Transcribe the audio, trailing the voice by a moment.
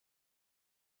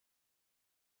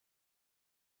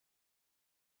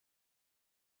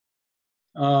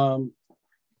Um,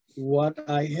 what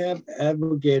I have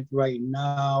advocate right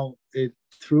now is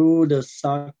through the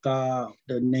SAGA,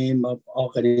 the name of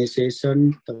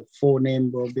organization. The full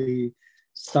name will be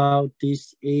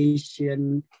Southeast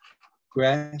Asian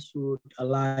Grassroots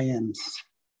Alliance.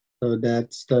 So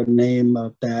that's the name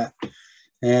of that.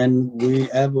 And we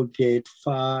advocate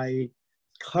 5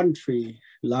 countries: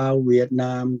 Laos,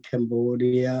 Vietnam,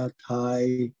 Cambodia,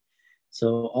 Thai.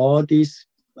 So all these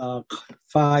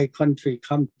 5 countries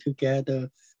come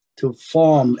together to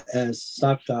form as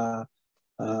SAGA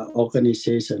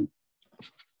organization.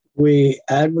 We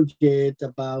advocate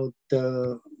about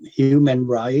the human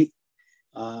right.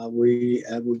 We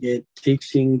advocate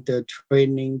teaching the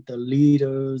training the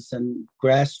leaders and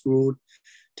grassroots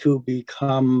to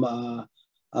become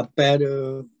a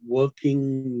better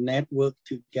working network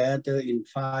together in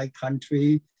 5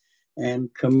 countries and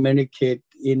communicate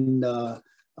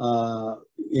uh,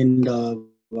 in the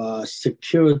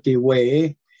security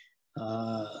way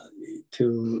uh,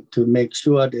 to make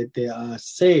sure that they are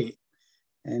safe,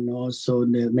 and also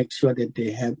they make sure that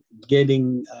they have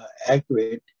getting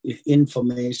accurate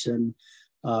information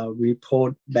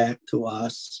report back to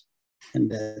us, and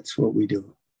that's what we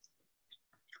do.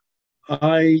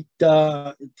 I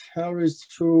tell you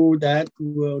through that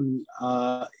will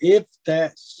if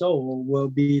that so will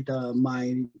be the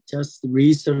my just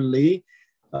recently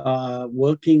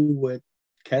working with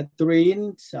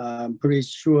Catherine. I'm pretty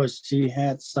sure she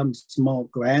had some small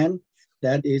grant.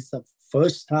 That is the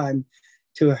first time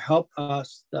to help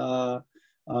us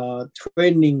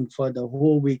training for the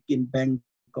whole week in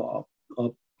Bangkok,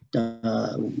 of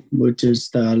which is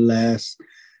the last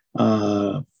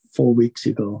 4 weeks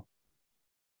ago.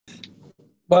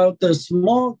 Well, the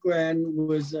small grant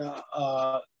was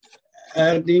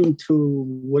adding to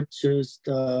which is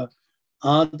the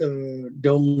other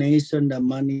donation, the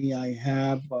money I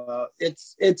have.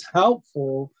 It's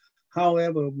helpful.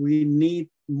 However, we need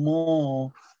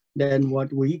more than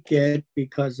what we get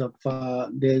because of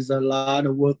there's a lot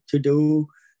of work to do,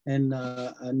 and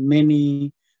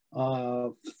many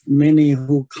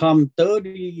who come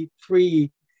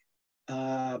 33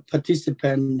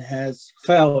 participant has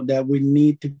felt that we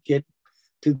need to get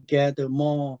together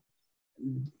more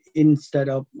instead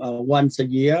of once a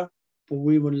year. But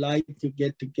we would like to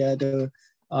get together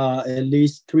at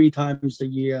least 3 times a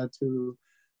year to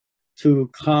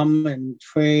come and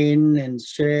train and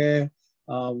share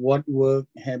what work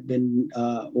have been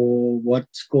or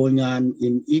what's going on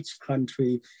in each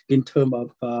country in terms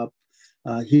of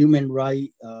human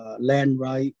right, land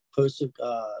right,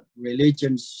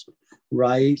 religions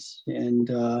rights, and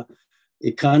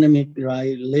economic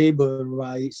right, labor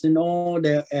rights, and all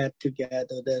that add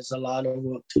together. There's a lot of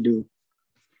work to do.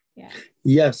 Yeah.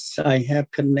 Yes, I have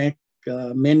connect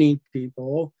many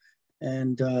people,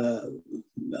 and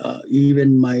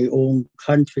even my own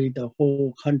country, the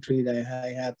whole country that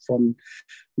I have from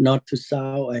north to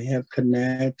south, I have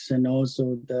connects, and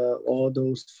also all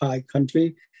those 5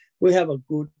 countries. We have a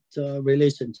good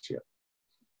relationship.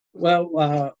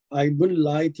 Well, I would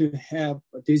like to have,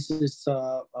 this is,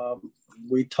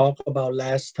 we talked about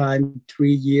last time,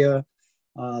 3-year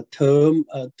term,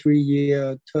 a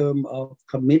 3-year term of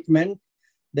commitment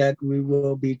that we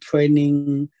will be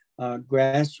training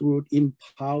grassroots,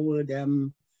 empower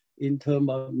them in terms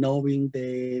of knowing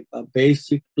the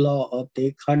basic law of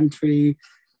their country,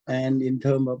 and in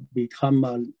terms of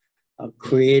become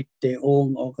create their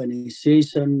own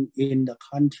organization in the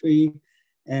country,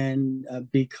 and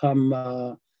become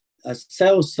a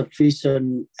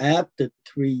self-sufficient after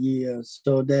 3 years.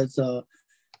 So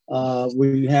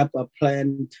we have a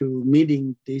plan to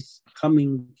meeting this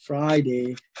coming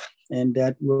Friday, and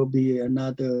that will be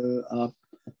another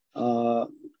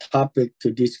topic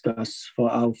to discuss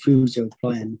for our future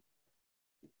plan.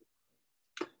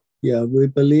 Yeah, we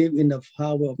believe in the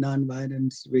power of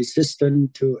nonviolence resistance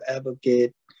to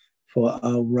advocate for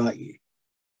our right.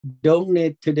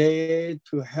 Donate today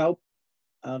to help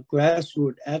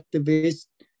grassroots activists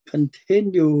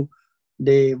continue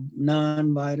the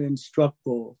nonviolent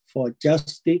struggle for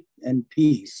justice and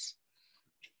peace.